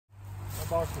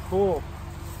box is full.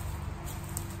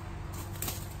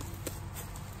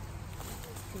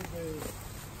 Should be.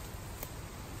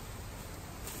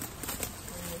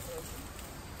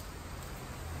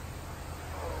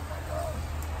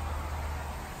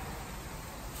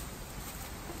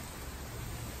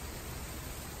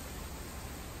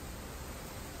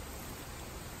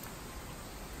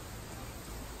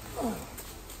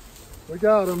 We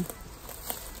got them.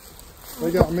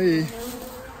 They got me.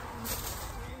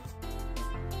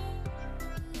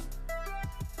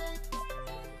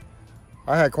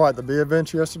 I had quite the bee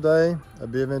adventure yesterday, a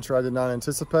bee adventure I did not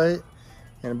anticipate,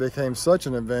 and it became such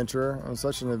an adventure and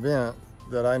such an event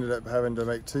that I ended up having to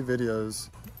make 2 videos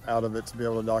out of it to be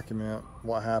able to document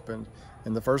what happened.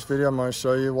 In the first video, I'm going to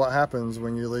show you what happens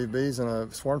when you leave bees in a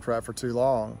swarm trap for too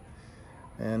long.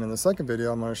 And in the second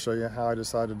video, I'm going to show you how I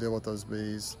decided to deal with those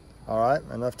bees. All right,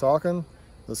 enough talking.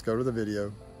 Let's go to the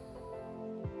video.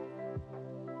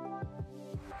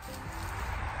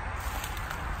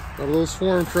 Got a little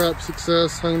swarm trap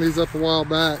success. Hung these up a while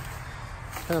back.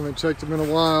 Haven't checked them in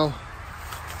a while.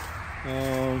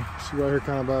 She's right here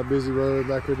kind of by a busy road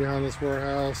back here behind this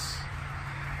warehouse.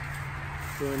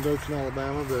 We're in Dothan,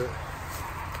 Alabama, but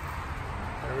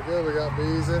there we go. We got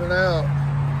bees in and out.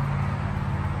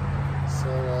 So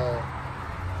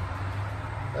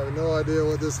I have no idea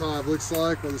what this hive looks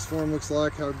like, what this swarm looks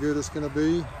like, how good it's going to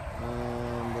be.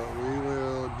 But we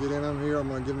will get in them here. I'm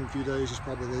going to give them a few days, just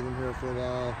probably leave them here for a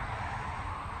while,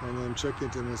 and then check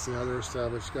into them and see how they're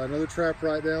established. Got another trap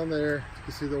right down there. You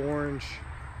can see the orange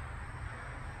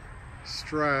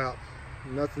strap.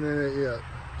 Nothing in it yet.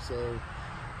 So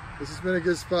this has been a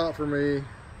good spot for me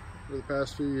for the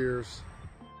past few years.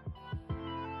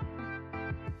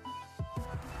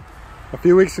 A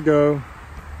few weeks ago,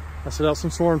 I set out some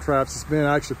swarm traps. It's been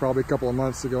actually probably a couple of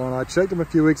months ago, and I checked them a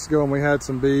few weeks ago, and we had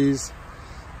some bees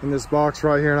in this box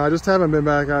right here, and I just haven't been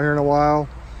back out here in a while.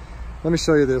 Let me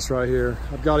show you this right here.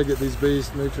 I've got to get these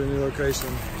bees moved to a new location.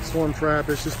 Swarm trap,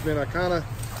 it's just been,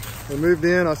 they moved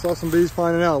in, I saw some bees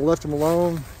flying out, I left them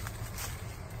alone.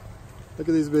 Look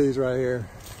at these bees right here.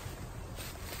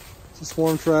 It's a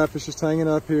swarm trap, it's just hanging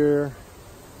up here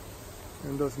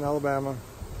in Dothan, Alabama.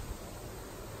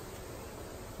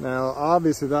 Now,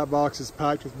 obviously that box is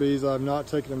packed with bees. I've not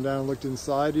taken them down and looked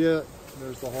inside yet.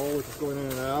 There's the hole which is going in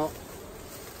and out.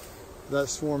 That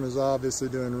swarm is obviously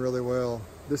doing really well.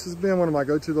 This has been one of my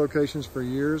go-to locations for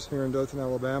years here in Dothan,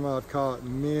 Alabama. I've caught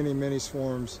many, many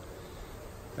swarms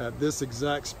at this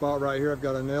exact spot right here. I've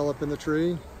got a nail up in the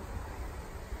tree.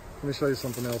 Let me show you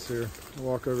something else here. I'll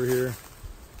walk over here.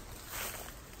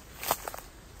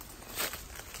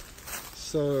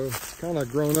 So it's kind of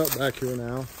grown up back here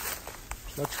now.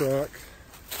 My truck.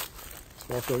 Let's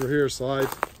walk over here. So I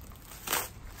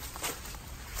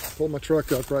pulled my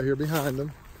truck up right here behind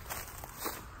them.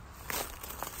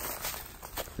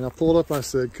 And I pulled up and I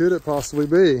said, could it possibly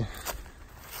be?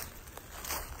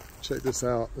 Check this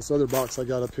out. This other box I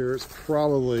got up here, it's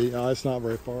probably, it's not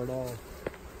very far at all.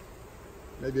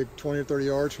 Maybe 20 or 30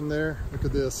 yards from there. Look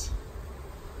at this.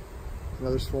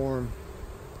 Another swarm.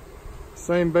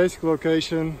 Same basic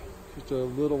location, just a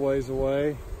little ways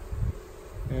away.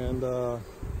 And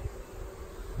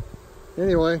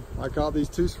anyway, I caught these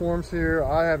 2 swarms here.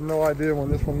 I have no idea when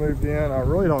this one moved in. I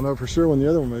really don't know for sure when the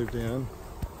other one moved in.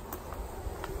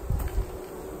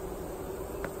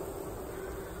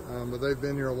 But they've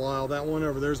been here a while. That one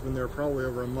over there's been there probably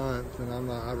over a month, and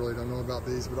I really don't know about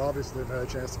these, but obviously they've had a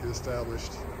chance to get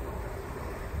established.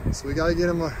 So we got to get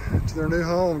them to their new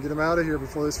home, get them out of here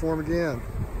before they swarm again.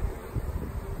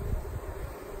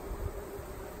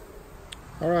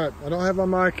 All right, I don't have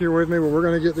my mic here with me, but we're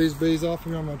gonna get these bees off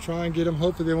here. I'm gonna try and get them.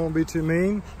 Hopefully they won't be too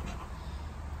mean.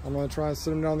 I'm gonna try and sit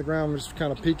them down on the ground and just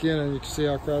kind of peek in, and you can see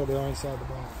how crowded they are inside the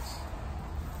box.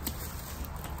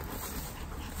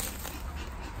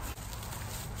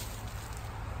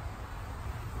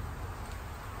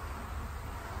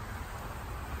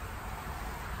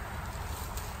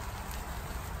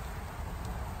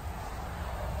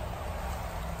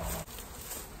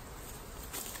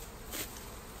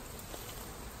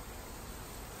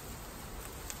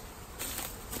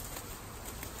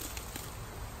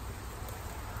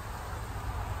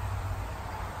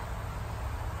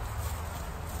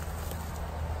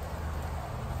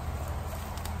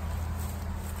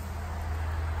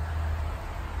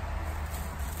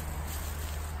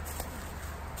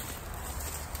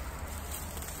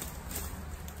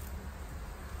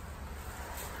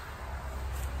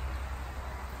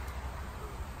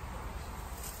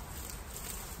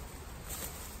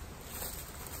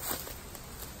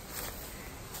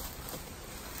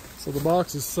 So the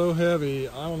box is so heavy,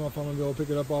 I don't know if I'm gonna be able to pick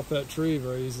it up off that tree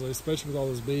very easily, especially with all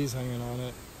those bees hanging on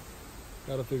it.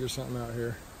 Gotta figure something out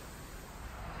here.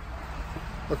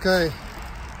 Okay,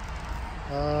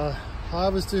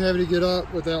 hive was too heavy to get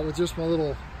up with just my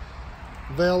little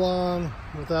veil on,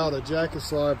 without a jacket.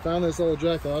 So I found this old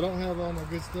jacket. I don't have all my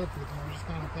good stuff with me. I'm just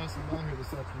kind of passing by here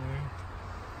this afternoon.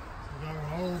 So I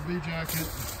got an old bee jacket,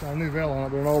 got a new veil on it,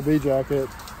 but an old bee jacket.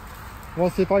 I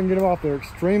want to see if I can get them off. They're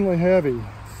extremely heavy.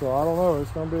 So I don't know,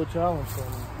 it's gonna be a challenge for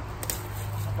me.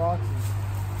 My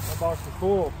box is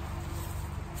full.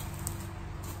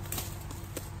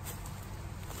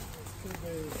 Too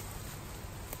big.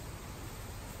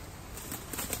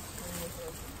 Oh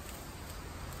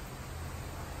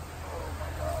my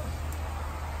God.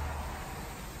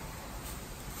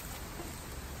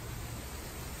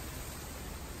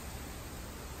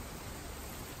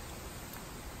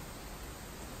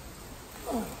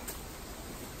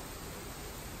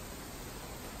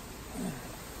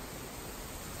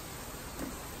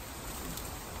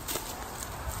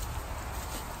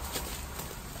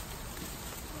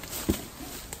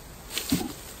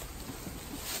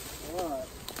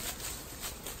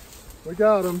 We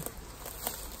got them.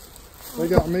 They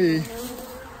got me.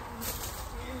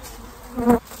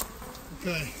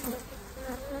 Okay.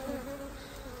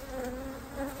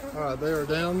 All right, they are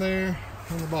down there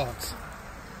in the box.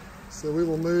 So we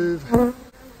will move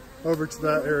over to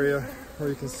that area where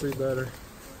you can see better.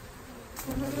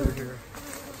 Over here.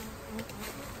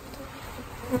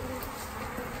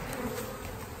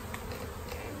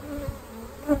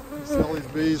 See all these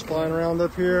bees flying around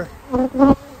up here.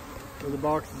 The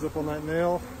box is up on that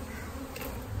nail.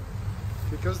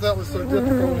 Because that was so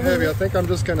difficult and heavy, I think I'm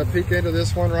just going to peek into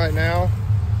this one right now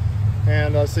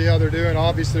and see how they're doing.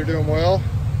 Obviously they're doing well.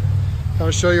 Kind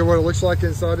of show you what it looks like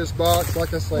inside this box.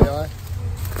 Like I say, I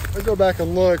go back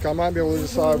and look, I might be able to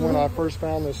decide when I first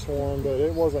found this swarm, but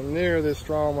it wasn't near this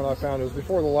strong when I found it. It was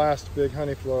before the last big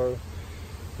honey flow.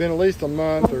 Been at least a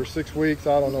month or 6 weeks,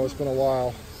 I don't know, it's been a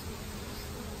while.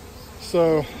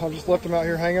 So I've just left them out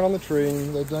here hanging on the tree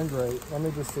and they've done great. Let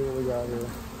me just see what we got here.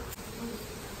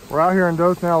 We're out here in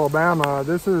Dothan, Alabama.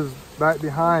 This is back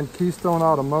behind Keystone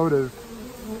Automotive.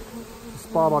 A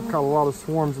spot I've caught a lot of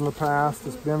swarms in the past.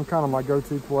 It's been kind of my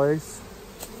go-to place.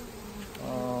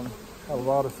 Had a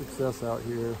lot of success out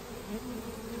here.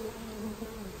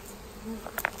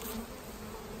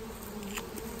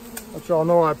 Let y'all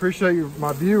know I appreciate you,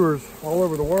 my viewers all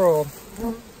over the world.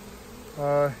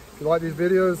 If you like these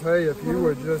videos, hey, if you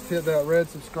would just hit that red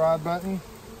subscribe button,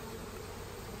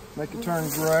 make it turn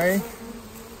gray,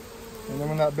 and then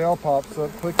when that bell pops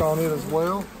up, click on it as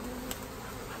well.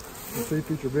 You see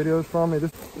future videos from me.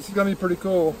 This is going to be pretty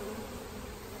cool,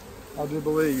 I do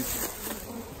believe.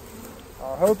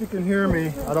 I hope you can hear me.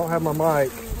 I don't have my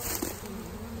mic,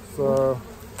 so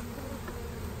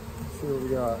let's see what we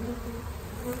got.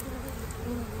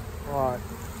 All right,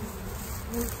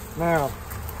 now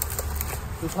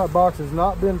this hot box has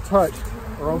not been touched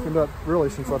or opened up really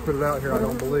since I put it out here, I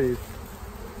don't believe.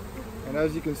 And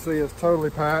as you can see, it's totally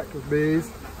packed with bees.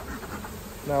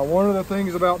 Now, one of the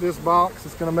things about this box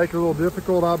that's going to make it a little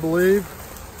difficult, I believe,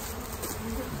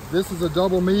 this is a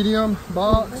double medium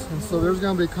box, and so there's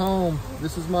going to be comb.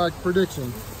 This is my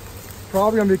prediction.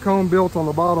 Probably going to be comb built on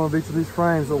the bottom of each of these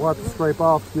frames that we'll have to scrape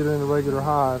off to get it in the regular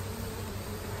hive.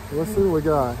 So let's see what we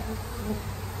got.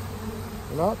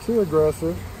 They're not too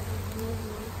aggressive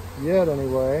yet,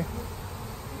 anyway.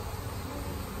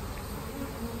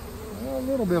 A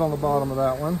little bit on the bottom of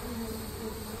that one.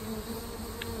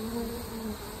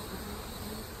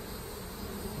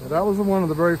 Now, that was the one at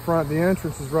the very front. The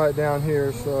entrance is right down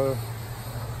here, so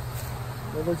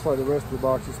it looks like the rest of the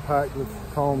box is packed with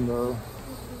comb, though.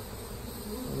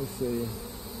 Let me see.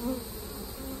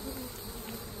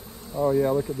 Oh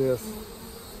yeah, look at this.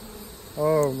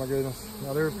 Oh my goodness.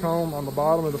 Now there's comb on the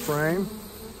bottom of the frame.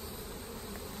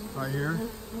 Right here.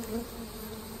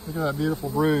 Look at that beautiful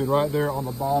brood right there on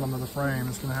the bottom of the frame.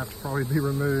 It's going to have to probably be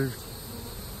removed.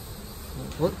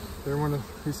 Whoop, there went a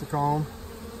piece of comb.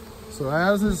 So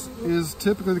as is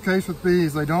typically the case with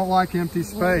bees, they don't like empty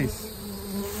space.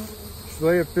 So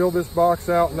they have filled this box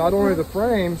out, not only the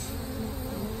frames,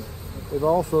 they've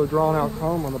also drawn out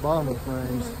comb on the bottom of the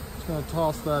frames. Just going to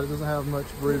toss that. It doesn't have much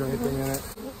brood or anything in it.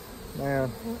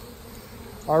 Man,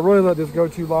 I really let this go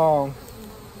too long.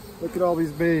 Look at all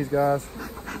these bees, guys.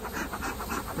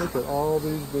 Look at all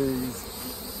these bees.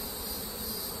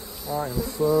 I am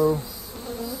so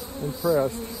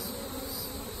impressed.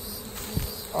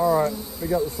 All right, we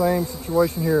got the same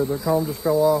situation here. The comb just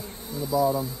fell off in the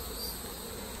bottom,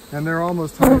 and they're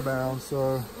almost honey bound,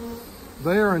 so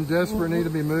they are in desperate need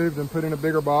to be moved and put in a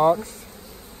bigger box.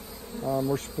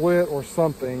 or split or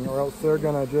something, or else they're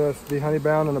gonna just be honey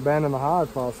bound and abandon the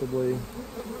hive possibly.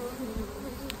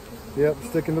 Yep,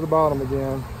 sticking to the bottom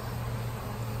again.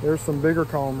 There's some bigger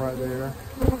comb right there.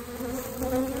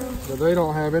 But they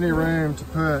don't have any room to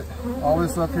put. All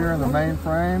this up here in the main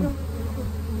frame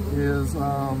is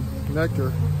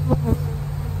nectar.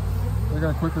 They're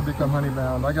gonna quickly become honey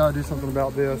bound. I gotta do something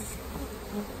about this.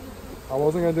 I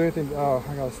wasn't gonna do anything. Oh,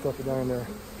 I gotta stuff it down there.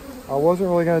 I wasn't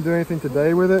really gonna do anything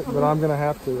today with it, but I'm gonna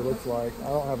have to, it looks like. I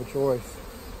don't have a choice.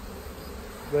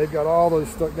 They've got all those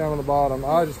stuck down on the bottom.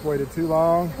 I just waited too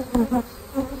long.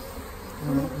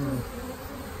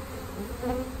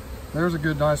 There's a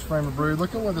good, nice frame of brood.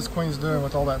 Look at what this queen's doing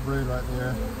with all that brood right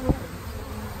there.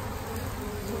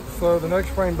 So the next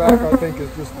frame back, I think, is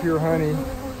just pure honey.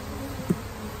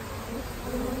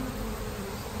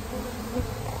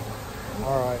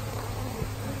 All right.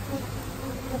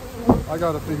 I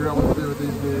got to figure out what to do with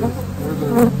these bees. There's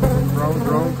a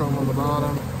drone comb on the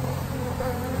bottom.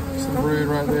 Some brood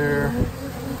right there.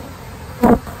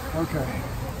 Okay.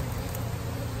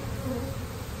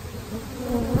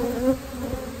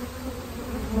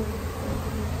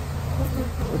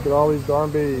 Look at all these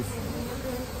darn bees.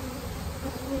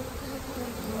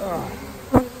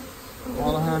 A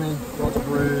lot of honey, lots of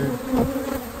brood.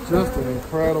 Just an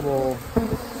incredible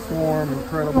swarm,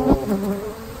 incredible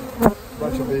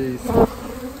bunch of bees.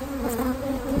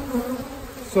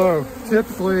 So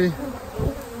typically,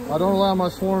 I don't allow my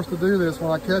swarms to do this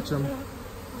when I catch them.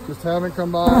 Just haven't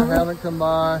come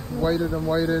by, waited and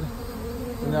waited,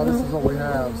 and now this is what we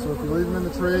have. So if you leave them in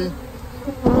the tree,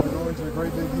 they go into a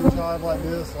great big huge hive like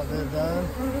this, like they've done,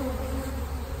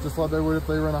 just like they would if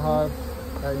they were in a hive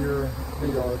at your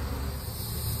bee yard.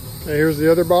 Okay, here's the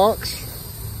other box.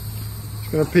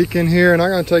 Just gonna peek in here, and I'm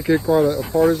gonna take it quite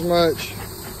apart as much.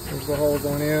 There's the hole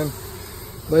going in.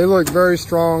 They look very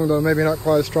strong, though maybe not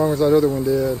quite as strong as that other one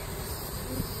did.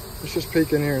 Let's just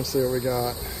peek in here and see what we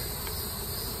got.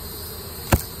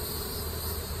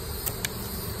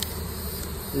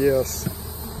 Yes,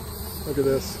 look at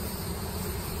this.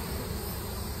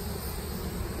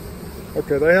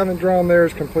 Okay, they haven't drawn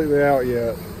theirs completely out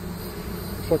yet.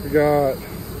 Looks like we got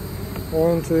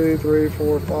 1, 2, 3,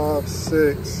 4, 5,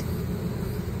 6.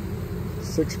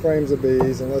 6 frames of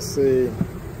bees, and let's see.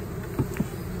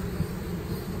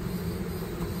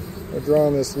 We're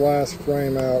drawing this last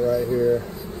frame out right here.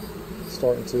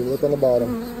 Starting to look on the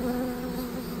bottom.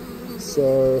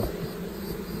 So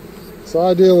it's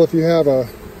ideal if you have a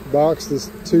box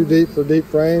that's too deep for deep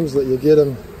frames that you get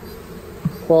them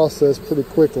processed pretty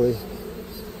quickly.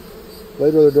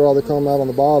 They'd rather draw the comb out on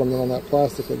the bottom than on that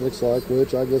plastic, it looks like,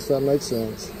 which I guess that makes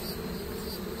sense.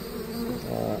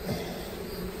 Alright.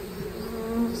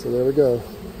 So there we go.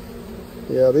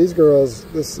 Yeah, these girls,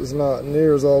 this is not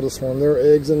near as old as one. There are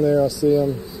eggs in there, I see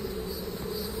them.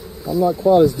 I'm not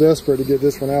quite as desperate to get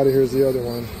this one out of here as the other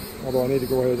one, although I need to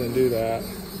go ahead and do that.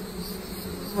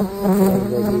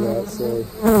 So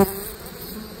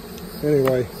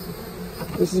anyway,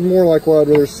 this is more like what I'd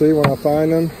rather see when I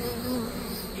find them.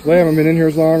 They haven't been in here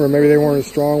as long, or maybe they weren't as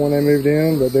strong when they moved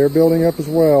in, but they're building up as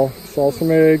well. Saw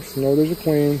some eggs, know there's a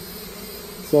queen.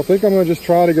 So I think I'm gonna just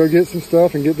try to go get some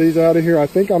stuff and get these out of here. I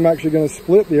think I'm actually gonna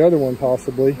split the other one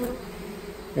possibly.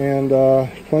 And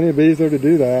plenty of bees there to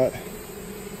do that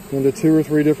into 2 or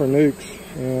 3 different nukes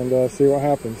and see what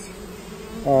happens.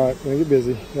 All right, gonna get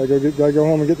busy. Gotta go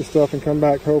home and get the stuff and come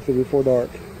back hopefully before dark.